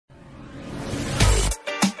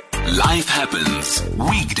Life happens.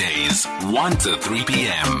 Weekdays, 1 to 3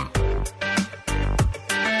 p.m.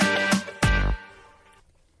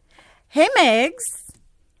 Hey, Megs.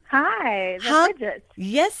 Hi, Bridget.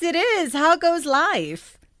 Yes, it is. How goes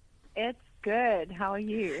life? It's good. How are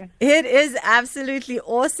you? It is absolutely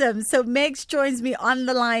awesome. So Megs joins me on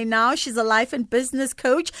the line now. She's a life and business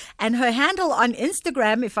coach, and her handle on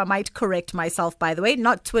Instagram, if I might correct myself, by the way,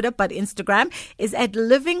 not Twitter, but Instagram, is at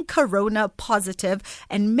Living Corona Positive.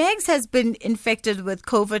 And Megs has been infected with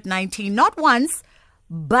COVID-19 not once,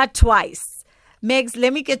 but twice. Megs,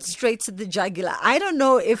 let me get straight to the jugular. I don't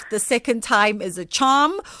know if the second time is a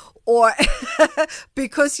charm or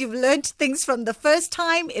because you've learned things from the first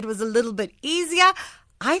time, it was a little bit easier.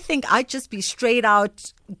 I think I'd just be straight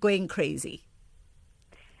out going crazy.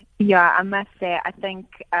 Yeah, I must say, I think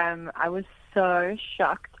I was so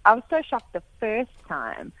shocked. I was so shocked the first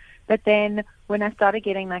time. But then when I started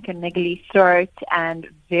getting like a niggly throat and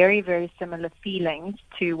very, very similar feelings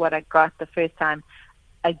to what I got the first time,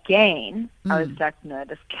 again, I was like, no,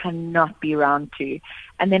 this cannot be round two.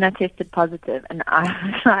 And then I tested positive, and I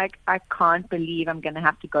was like, I can't believe I'm going to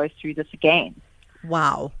have to go through this again.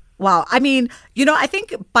 Wow. I mean, I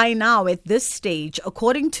think by now at this stage,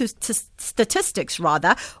 according to statistics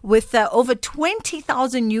rather, with over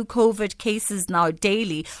 20,000 new COVID cases now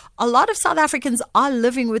daily, a lot of South Africans are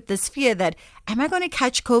living with this fear that, am I going to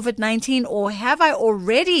catch COVID-19, or have I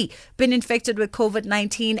already been infected with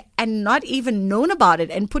COVID-19 and not even known about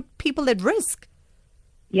it and put people at risk?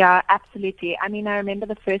 Yeah, absolutely. I mean, I remember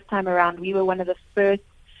the first time around, we were one of the first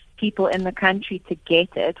people in the country to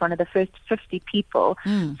get it, one of the first 50 people.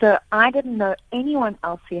 So I didn't know anyone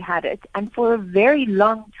else who had it. And for a very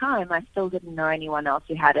long time, I still didn't know anyone else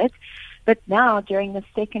who had it. But now, during the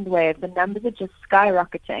second wave, the numbers are just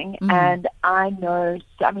skyrocketing. And I know,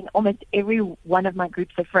 almost every one of my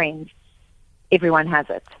groups of friends, everyone has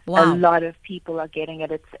it. Wow. A lot of people are getting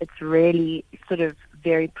it. It's really sort of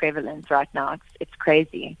very prevalent right now. It's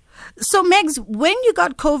crazy. So, Megs, when you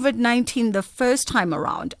got COVID-19 the first time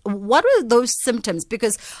around, what were those symptoms?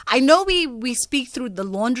 Because I know we speak through the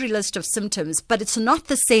laundry list of symptoms, but it's not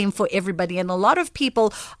the same for everybody. And a lot of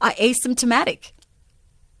people are asymptomatic.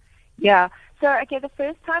 Yeah. So, okay, the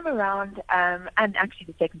first time around, and actually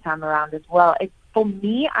the second time around as well, for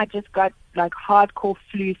me, I just got like hardcore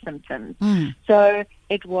flu symptoms. So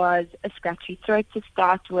it was a scratchy throat to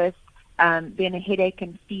start with, then a headache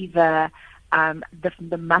and fever.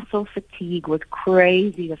 The muscle fatigue was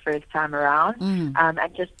crazy the first time around, and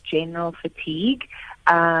just general fatigue.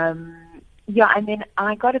 And then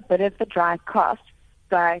I got a bit of the dry cough,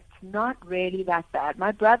 but not really that bad.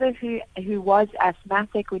 My brother, who was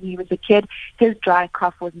asthmatic when he was a kid, his dry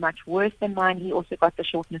cough was much worse than mine. He also got the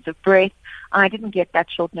shortness of breath. I didn't get that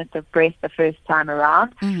shortness of breath the first time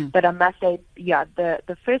around, but I must say,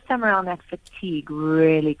 the first time around, that fatigue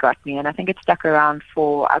really got me, and I think it stuck around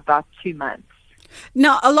for about 2 months.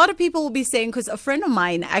 Now, a lot of people will be saying, because a friend of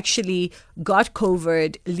mine actually got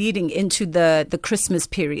COVID leading into the Christmas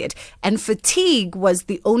period, and fatigue was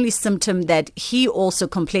the only symptom that he also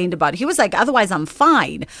complained about. He was like, otherwise I'm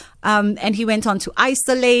fine. And he went on to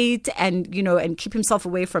isolate and keep himself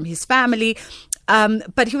away from his family.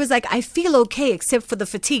 But he was like, I feel okay except for the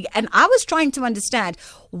fatigue. And I was trying to understand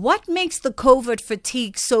what makes the COVID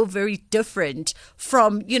fatigue so very different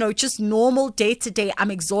from, just normal day to day.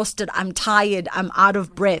 I'm exhausted, I'm tired, I'm out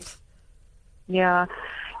of breath. Yeah.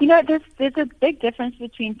 There's a big difference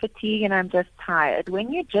between fatigue and I'm just tired.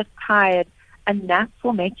 When you're just tired, a nap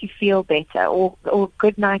will make you feel better, or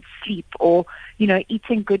good night's sleep, or,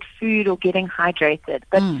 eating good food or getting hydrated.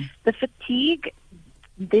 But the fatigue,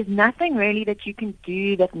 there's nothing really that you can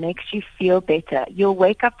do that makes you feel better. You'll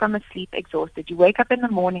wake up from a sleep exhausted. You wake up in the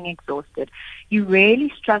morning exhausted. You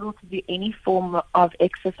really struggle to do any form of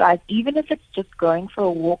exercise, even if it's just going for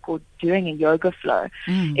a walk or doing a yoga flow.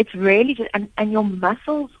 It's really just, and your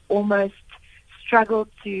muscles almost struggle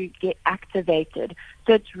to get activated.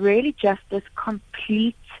 So it's really just this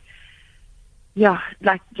complete,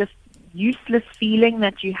 just useless feeling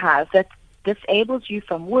that you have that disables you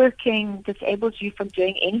from working, disables you from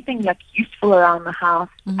doing anything like useful around the house,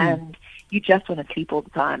 and you just want to sleep all the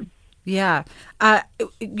time. Yeah.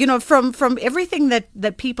 From everything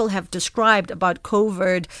that people have described about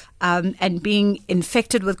COVID and being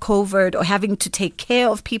infected with COVID or having to take care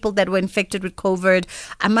of people that were infected with COVID,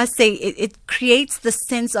 I must say it creates the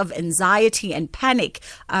sense of anxiety and panic,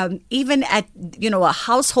 even at, a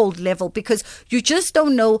household level, because you just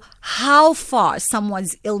don't know how far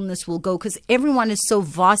someone's illness will go because everyone is so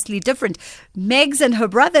vastly different. Megs and her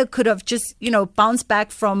brother could have just, bounced back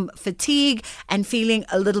from fatigue and feeling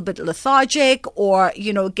a little bit lethargic or,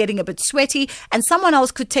 getting a bit sweaty, and someone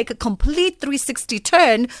else could take a complete 360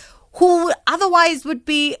 turn who otherwise would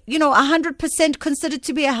be, 100% considered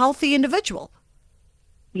to be a healthy individual.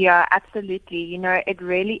 Yeah, absolutely. It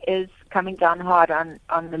really is coming down hard on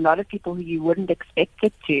a lot of people who you wouldn't expect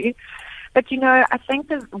it to. But, I think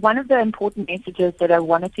that one of the important messages that I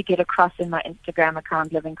wanted to get across in my Instagram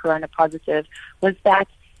account, Living Corona Positive, was that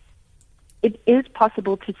it is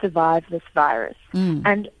possible to survive this virus.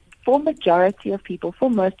 And for majority of people, for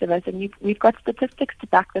most of us, and we've got statistics to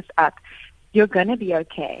back this up, you're going to be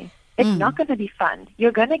okay. It's not going to be fun.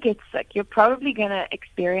 You're going to get sick. You're probably going to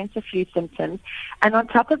experience a few symptoms. And on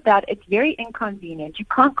top of that, it's very inconvenient. You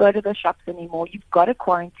can't go to the shops anymore. You've got to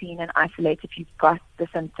quarantine and isolate if you've got the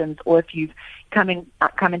symptoms or if you've come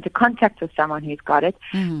into contact with someone who's got it.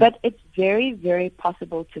 But it's very, very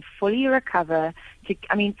possible to fully recover.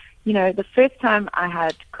 The first time I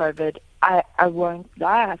had COVID, I won't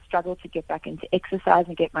lie, I struggled to get back into exercise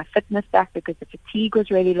and get my fitness back because the fatigue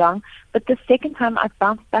was really long. But the second time I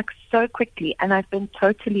bounced back so quickly and I've been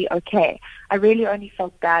totally okay. I really only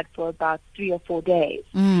felt bad for about 3 or 4 days.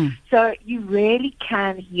 So you really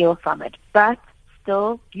can heal from it. But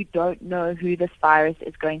still, you don't know who this virus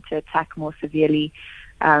is going to attack more severely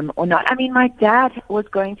or not. My dad was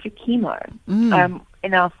going through chemo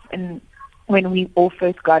when we all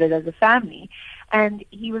first got it as a family. And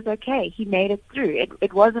he was okay. He made it through.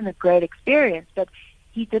 It wasn't a great experience, but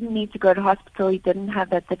he didn't need to go to hospital. He didn't have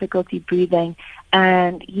that difficulty breathing,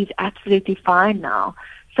 and he's absolutely fine now.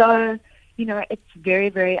 So, it's very,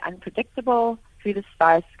 very unpredictable who this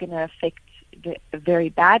virus is going to affect very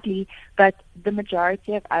badly, but the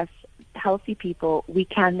majority of us healthy people, we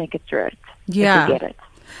can make it through it if we get it.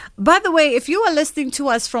 By the way, if you are listening to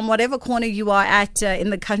us from whatever corner you are at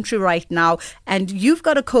in the country right now, and you've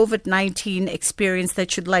got a COVID-19 experience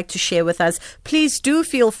that you'd like to share with us, please do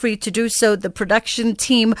feel free to do so. The production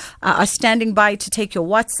team are standing by to take your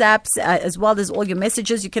WhatsApps as well as all your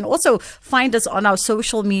messages. You can also find us on our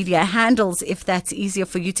social media handles if that's easier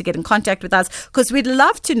for you to get in contact with us, because we'd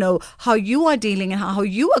love to know how you are dealing and how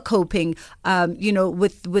you are coping,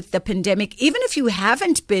 with the pandemic, even if you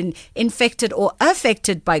haven't been infected or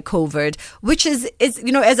affected by COVID, which is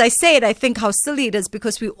as I say it, I think how silly it is,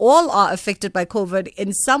 because we all are affected by COVID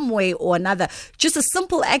in some way or another. Just a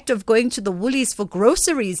simple act of going to the Woolies for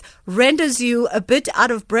groceries renders you a bit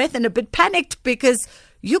out of breath and a bit panicked, because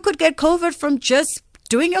you could get COVID from just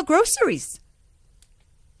doing your groceries.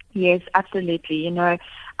 Yes, absolutely.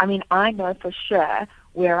 I know for sure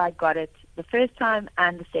where I got it the first time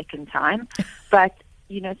and the second time, but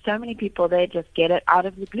so many people, they just get it out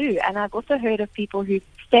of the blue. And I've also heard of people who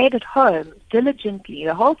stayed at home diligently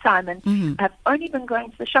the whole time and have only been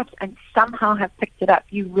going to the shops and somehow have picked it up.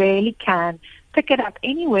 You really can pick it up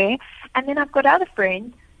anywhere. And then I've got other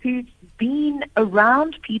friends who've been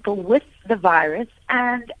around people with the virus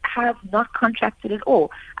and have not contracted it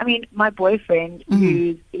all. My boyfriend,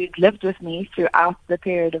 who's lived with me throughout the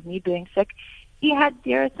period of me being sick, he had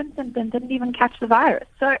 0 symptoms and didn't even catch the virus.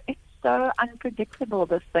 So it's so unpredictable,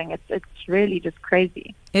 this thing. It's really just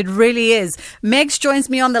crazy. It really is. Megs joins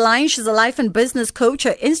me on the line. She's a life and business coach.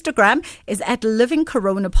 Her Instagram is at Living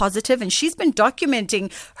Corona Positive, and she's been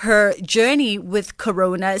documenting her journey with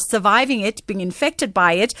Corona, surviving it, being infected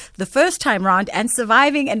by it the first time round, and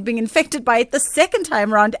surviving and being infected by it the second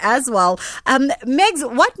time round as well.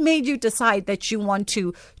 Megs, what made you decide that you want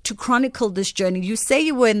to chronicle this journey? You say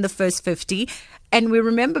you were in the first 50, and we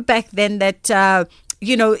remember back then that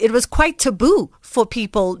it was quite taboo for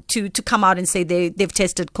people to come out and say they've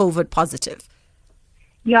tested COVID positive.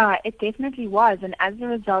 Yeah, it definitely was. And as a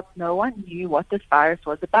result, no one knew what this virus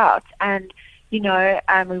was about. And, we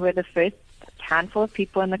were the first handful of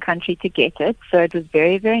people in the country to get it. So it was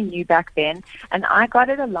very, very new back then. And I got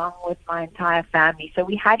it along with my entire family. So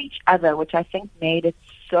we had each other, which I think made it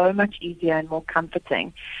so much easier and more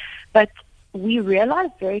comforting. But we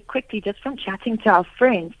realized very quickly, just from chatting to our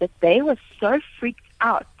friends, that they were so freaked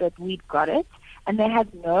out that we'd got it, and they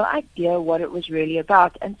had no idea what it was really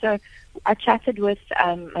about. And so I chatted with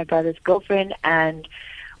my brother's girlfriend, and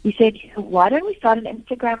we said, why don't we start an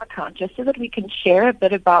Instagram account just so that we can share a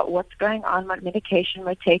bit about what's going on, what medication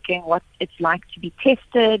we're taking, what it's like to be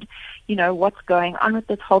tested, what's going on with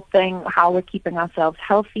this whole thing, how we're keeping ourselves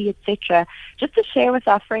healthy, etc., just to share with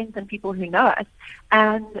our friends and people who know us.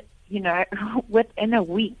 And within a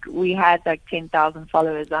week, we had like 10,000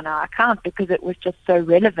 followers on our account, because it was just so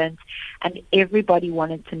relevant, and everybody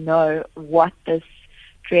wanted to know what this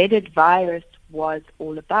dreaded virus was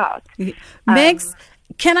all about. Megs,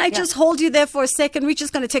 Can I just hold you there for a second? We're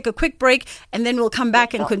just going to take a quick break and then we'll come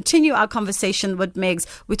back and continue our conversation with Megs.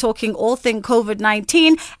 We're talking all things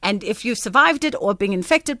COVID-19, and if you've survived it or been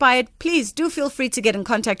infected by it, please do feel free to get in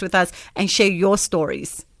contact with us and share your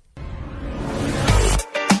stories.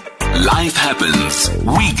 Life happens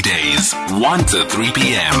weekdays 1 to 3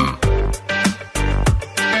 p.m.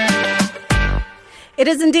 It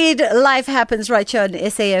is indeed Life Happens right here on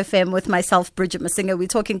SAFM with myself, Bridget Masinga. We're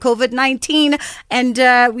talking COVID-19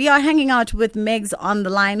 and we are hanging out with Megs on the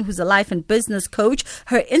line, who's a life and business coach.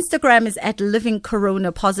 Her Instagram is at Living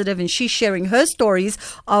Corona Positive, and she's sharing her stories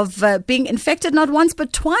of being infected not once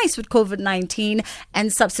but twice with COVID-19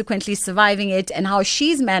 and subsequently surviving it, and how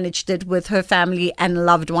she's managed it with her family and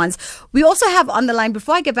loved ones. We also have on the line,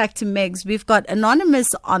 before I get back to Megs, we've got Anonymous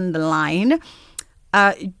on the line.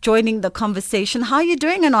 Joining the conversation. How are you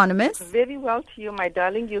doing, Anonymous? Very well to you, my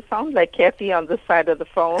darling. You sound like Kathy on this side of the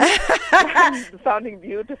phone. Sounding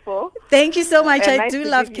beautiful. Thank you so much. I nice do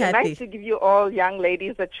love Kathy. Nice to give you all young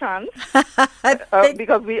ladies a chance.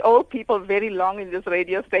 Because we old people very long in this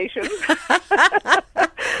radio station.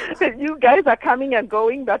 You guys are coming and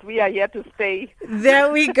going, but we are here to stay.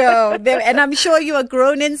 There we go. And I'm sure you are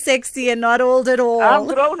grown and sexy and not old at all. I'm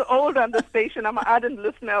grown old on the station. I'm an ardent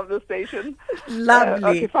listener of the station. Lovely.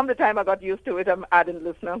 Okay, from the time I got used to it, I'm an ardent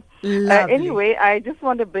listener. Lovely. Anyway, I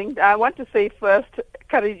want to say first,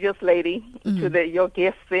 courageous lady to your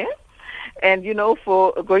guests there. And,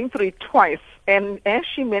 for going through it twice. And as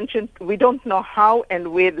she mentioned, we don't know how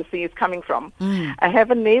and where the thing is coming from. I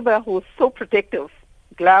have a neighbor who's so protective.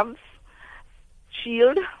 Gloves,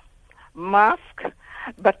 shield, mask,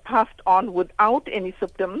 but passed on without any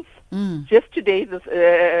symptoms. Just today,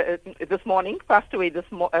 this morning, passed away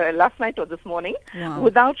last night or this morning,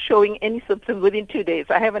 without showing any symptoms within 2 days.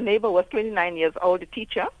 I have a neighbor who was 29 years old, a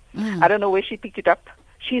teacher. I don't know where she picked it up.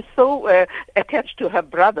 She's so attached to her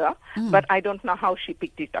brother, but I don't know how she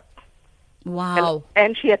picked it up. Wow.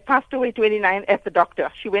 And she had passed away 29 at the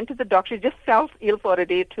doctor. She went to the doctor. She just felt ill for a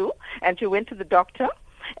day or two, and she went to the doctor,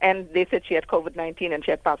 and they said she had COVID-19 and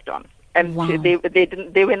she had passed on. And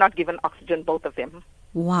they were not given oxygen, both of them.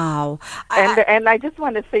 Wow. And I just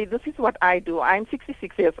want to say, this is what I do. I'm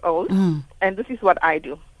 66 years old, and this is what I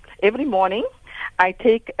do. Every morning, I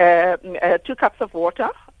take 2 cups of water,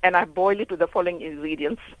 and I boil it with the following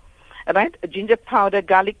ingredients. Right? Ginger powder,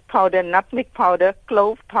 garlic powder, nutmeg powder,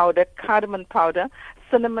 clove powder, cardamom powder,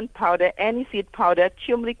 cinnamon powder, aniseed powder,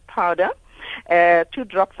 turmeric powder, 2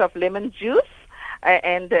 drops of lemon juice,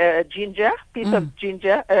 and ginger,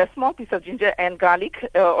 a small piece of ginger and garlic,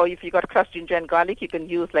 or if you got crushed ginger and garlic, you can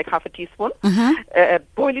use like half a teaspoon.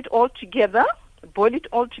 Boil it all together.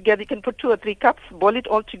 You can put 2 or 3 cups, boil it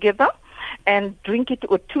all together, and drink it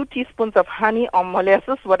with 2 teaspoons of honey or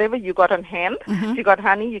molasses, whatever you got on hand. If you got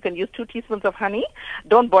honey, you can use 2 teaspoons of honey.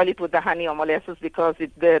 Don't boil it with the honey or molasses because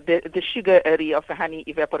the sugar area of the honey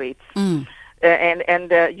evaporates. You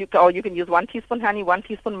can use 1 teaspoon honey, 1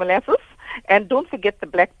 teaspoon molasses, and don't forget the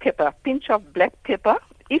black pepper. Pinch of black pepper.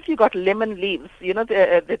 If you got lemon leaves,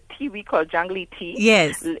 the tea we call jungly tea.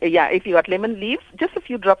 Yes. Yeah, if you got lemon leaves, just a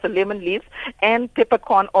few drops of lemon leaves, and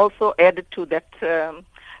peppercorn also added to that,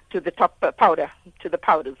 to the top powder, to the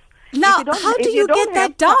powders. Now, how do you get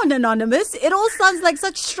that down, Anonymous? It all sounds like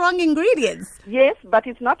such strong ingredients. Yes, but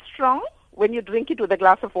it's not strong when you drink it with a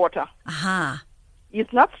glass of water. Aha.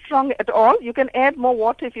 It's not strong at all. You can add more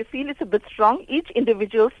water if you feel it's a bit strong. Each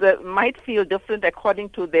individual might feel different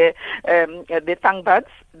according to their tongue buds.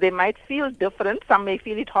 They might feel different. Some may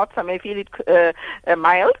feel it hot, some may feel it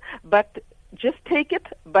mild. But just take it,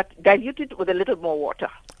 but dilute it with a little more water.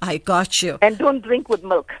 I got you. And don't drink with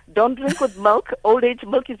milk. Don't drink with milk. Old age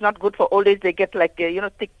milk is not good for old age. They get like,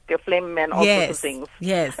 thick phlegm and all sorts of things.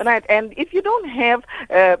 Yes. Right. And if you don't have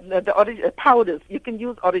the powders, you can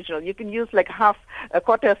use original. You can use like a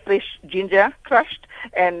quarter fresh ginger crushed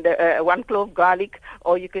and 1 clove garlic,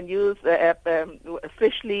 or you can use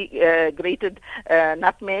freshly grated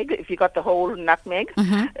nutmeg if you got the whole nutmeg,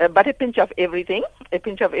 but a pinch of everything.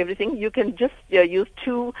 You can just use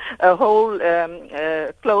 2 whole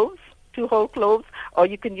cloves, 2 whole cloves, or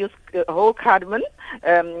you can use whole cardamom,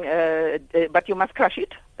 but you must crush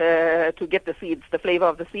it to get the seeds, the flavor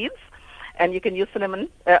of the seeds. And you can use cinnamon,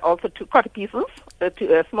 also 2 quarter pieces,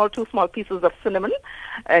 2 small pieces of cinnamon,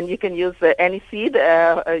 and you can use aniseed.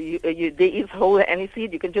 There is whole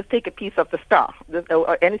aniseed. You can just take a piece of the star. The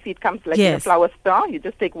aniseed comes like in a flower star. You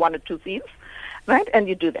just take 1 or 2 seeds, right? And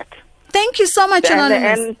you do that. Thank you so much,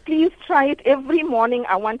 Anonymous. And please try it every morning.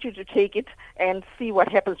 I want you to take it. and see what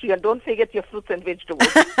happens to you. And don't forget your fruits and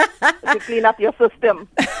vegetables to clean up your system.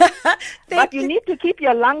 But you need to keep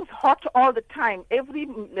your lungs hot all the time. Every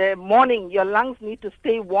morning, your lungs need to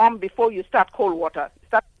stay warm before you start cold water.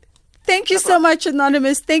 Thank you so much,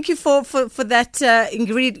 Anonymous. Thank you for that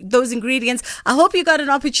those ingredients. I hope you got an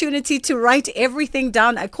opportunity to write everything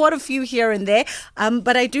down. I caught a few here and there,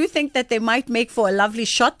 but I do think that they might make for a lovely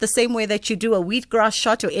shot, the same way that you do a wheatgrass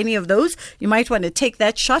shot or any of those. You might want to take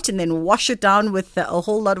that shot and then wash it down with a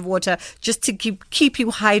whole lot of water just to keep you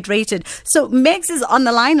hydrated. So Megs is on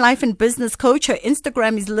the line, life and business coach. Her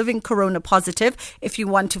Instagram is Living Corona Positive if you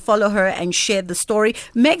want to follow her and share the story.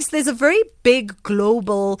 Megs, there's a very big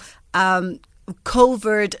global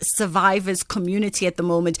COVID survivors community at the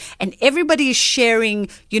moment, and everybody is sharing,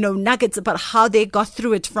 nuggets about how they got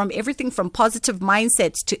through it, from everything from positive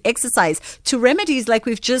mindsets to exercise to remedies like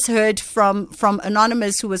we've just heard from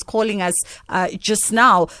Anonymous, who was calling us just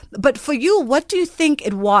now. But for you, what do you think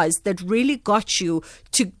it was that really got you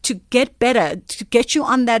to get better, to get you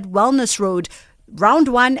on that wellness road, round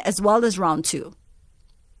one as well as round two?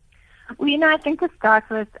 Well, I think to start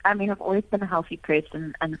with, I've always been a healthy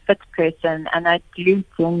person and a fit person, and I do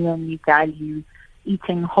genuinely value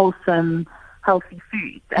eating wholesome, healthy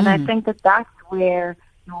foods. And I think that that's where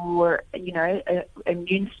your,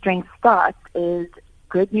 immune strength starts, is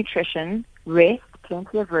good nutrition, rest,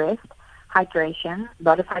 plenty of rest, hydration, a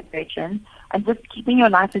lot of hydration, and just keeping your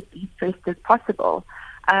life as de-stressed as possible.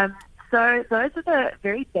 So those are the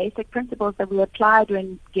very basic principles that we applied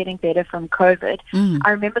when getting better from COVID. I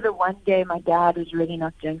remember the one day my dad was really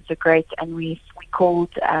not doing so great, and we called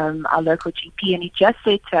our local GP, and he just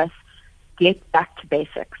said to us, get back to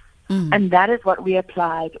basics. And that is what we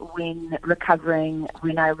applied when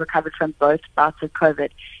I recovered from both bouts of COVID.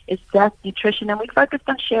 It's just nutrition, and we focused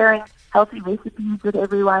on sharing healthy recipes with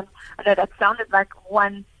everyone. I know that sounded like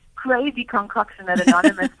one crazy concoction that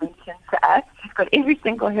Anonymous mentioned to us. She's got every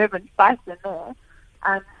single herb and spice in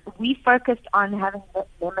there. We focused on having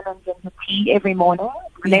lemon and ginger tea every morning,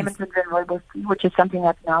 lemon, ginger, and rooibos tea, which is something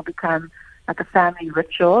that's now become like a family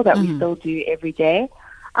ritual that we still do every day.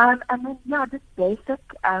 And then, just basic,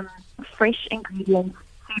 fresh ingredients,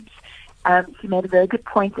 soups. She made a very good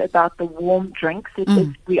point about the warm drinks.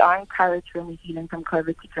 We are encouraged when we're healing from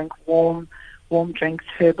COVID to drink warm drinks,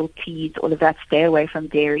 herbal teas, all of that. Stay away from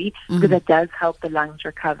dairy because it does help the lungs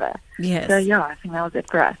recover. Yes. So, I think that was it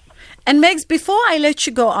for us. And Megs, before I let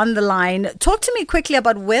you go on the line, talk to me quickly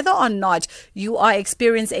about whether or not you are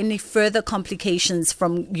experiencing any further complications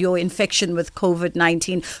from your infection with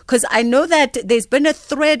COVID-19. Because I know that there's been a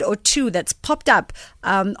thread or two that's popped up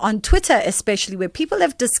on Twitter, especially, where people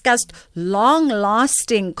have discussed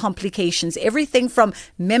long-lasting complications, everything from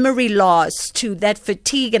memory loss to that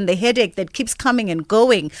fatigue and the headache that keeps coming and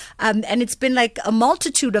going. And it's been like a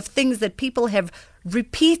multitude of things that people have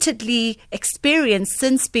repeatedly experienced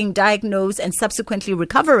since being diagnosed and subsequently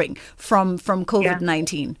recovering from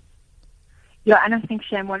COVID-19. Yeah, and I think,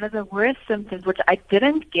 Shem, one of the worst symptoms, which I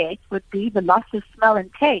didn't get, would be the loss of smell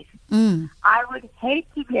and taste. I would hate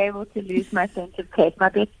to be able to lose my sense of taste. My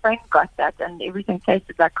best friend got that, and everything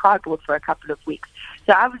tasted like cardboard for a couple of weeks.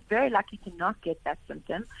 So I was very lucky to not get that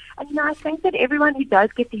symptom. And, I think that everyone who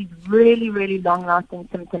does get these really, really long-lasting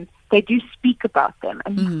symptoms, they do speak about them,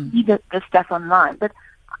 and you see the stuff online. But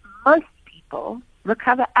most people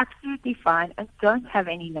recover absolutely fine and don't have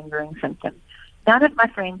any lingering symptoms. None of my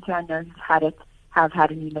friends who I know who've had it have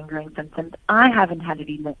had any lingering symptoms. I haven't had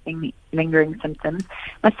any lingering symptoms.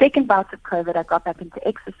 My second bout of COVID, I got back into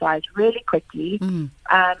exercise really quickly. And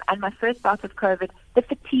my first bout of COVID, the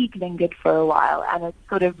fatigue lingered for a while, and it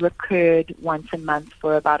sort of recurred once a month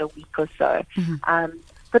for about a week or so.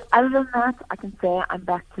 But other than that, I can say I'm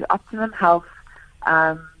back to optimum health.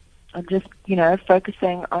 I'm just,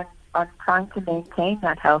 focusing on trying to maintain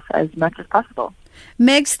that health as much as possible.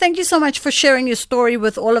 Megs, thank you so much for sharing your story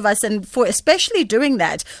with all of us, and for especially doing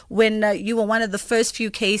that when you were one of the first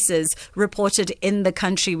few cases reported in the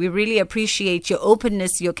country. We really appreciate your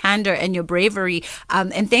openness, your candor, and your bravery.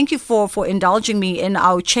 And thank you for indulging me in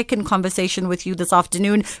our check-in conversation with you this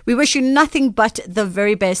afternoon. We wish you nothing but the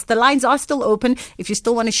very best. The lines are still open. If you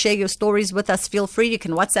still want to share your stories with us, feel free. You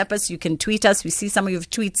can WhatsApp us. You can tweet us. We see some of your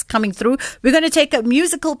tweets coming through. We're going to take a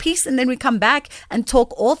musical piece, and then we come back and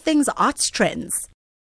talk all things arts trends.